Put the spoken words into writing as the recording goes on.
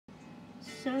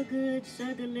so good,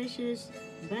 so delicious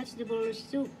vegetable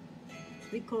soup.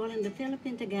 We call in the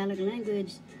Philippine Tagalog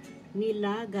language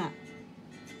nilaga.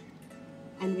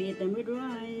 And we eat them with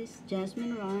rice,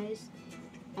 jasmine rice,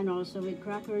 and also with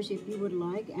crackers if you would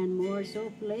like, and more.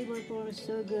 So flavorful,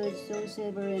 so good, so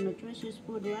savory and nutritious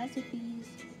food recipes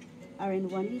are in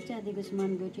Juanita de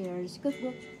Guzman Gutierrez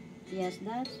cookbook. Yes,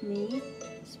 that's me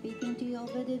speaking to you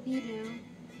over the video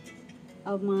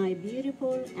of my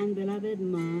beautiful and beloved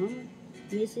mom,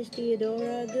 Mrs.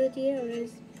 Teodora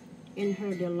Gutierrez, in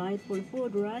her delightful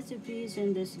food recipes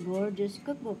in this gorgeous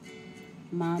cookbook.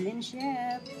 Mom and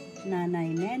Chef,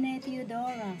 Nanay Nene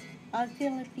Teodora of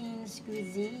Philippines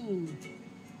Cuisine.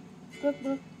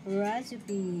 Cookbook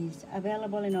recipes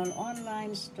available in all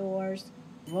online stores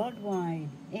worldwide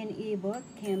in ebook,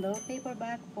 Kindle,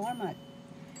 paperback format.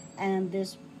 And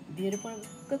this beautiful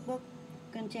cookbook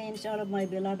contains all of my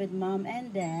beloved mom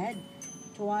and dad,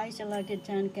 twice elected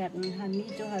Lieutenant Captain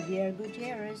Hamito Javier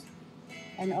Gutierrez,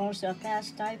 and also a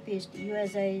fast typist,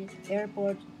 USA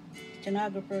Airport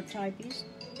stenographer typist.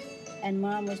 And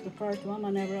mom was the first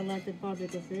woman ever elected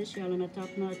public official and a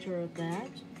top-notcher at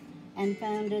that, and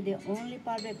founded the only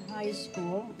public high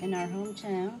school in our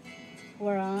hometown,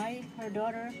 where I, her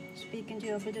daughter, speaking to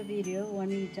you over the video,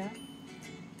 Juanita,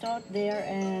 taught there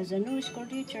as a new school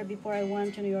teacher before I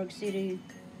went to New York City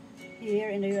here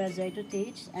in the USA to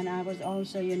teach, and I was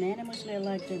also unanimously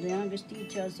elected the youngest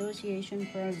teacher association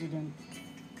president.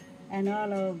 And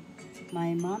all of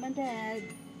my mom and dad,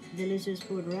 delicious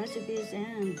food recipes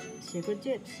and secret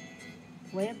tips,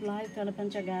 way of life,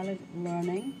 Philippine Tagalog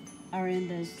learning are in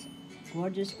this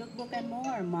gorgeous cookbook and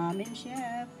more. Mom and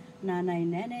Chef, Nanay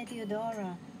Nene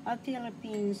Teodora of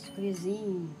Philippines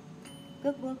Cuisine.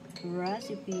 Cookbook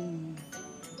recipes.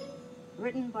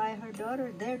 Written by her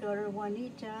daughter, their daughter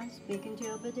Juanita, speaking to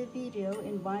you over the video,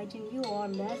 inviting you all,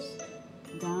 let's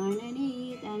dine and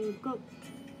eat and cook.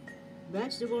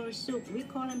 Vegetable soup, we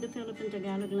call in the Philippine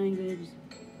Tagalog language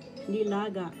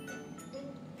nilaga.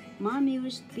 Mom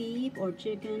used beef or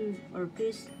chicken or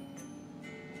fish,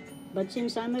 but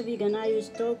since I'm a vegan, I use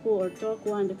tofu or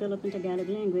tokwa in the Philippine Tagalog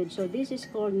language. So this is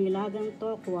called nilagang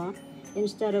tokwa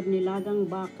instead of nilagang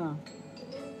baka.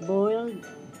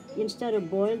 Instead of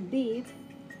boiled beef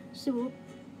soup,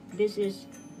 this is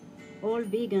all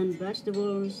vegan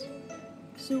vegetables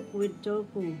soup with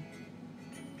tofu.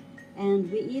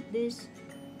 And we eat this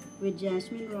with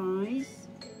jasmine rice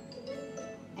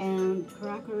and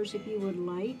crackers if you would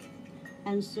like.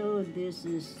 And so this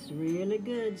is really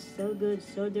good, so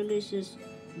delicious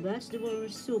vegetable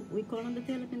soup. We call in the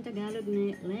Philippine Tagalog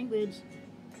language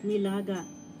nilaga.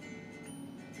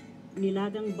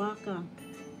 Nilagang baka.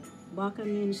 Baka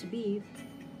means beef,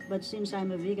 but since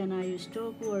I'm a vegan, I use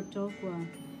tofu or tokwa.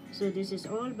 So this is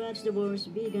all vegetables,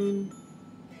 vegan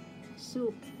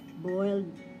soup, boiled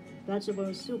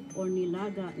vegetable soup or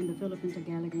nilaga in the Philippine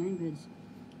Tagalog language.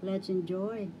 Let's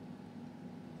enjoy.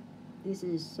 This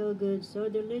is so good, so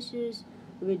delicious,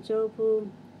 with tofu,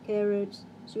 carrots,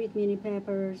 sweet mini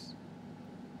peppers,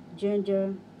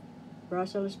 ginger,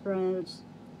 Brussels sprouts,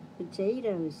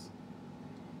 potatoes.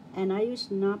 And I use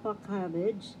Napa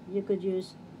cabbage. You could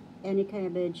use any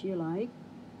cabbage you like.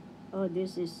 Oh,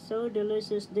 this is so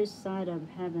delicious, this side of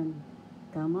heaven.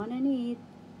 Come on and eat.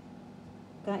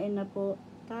 Kain na po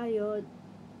tayo.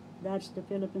 That's the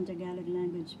Philippine Tagalog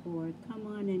language for come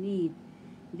on and eat.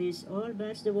 This all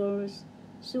vegetables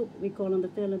soup we call in the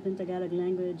Philippine Tagalog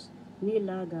language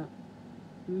nilaga.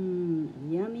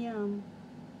 Yum yum.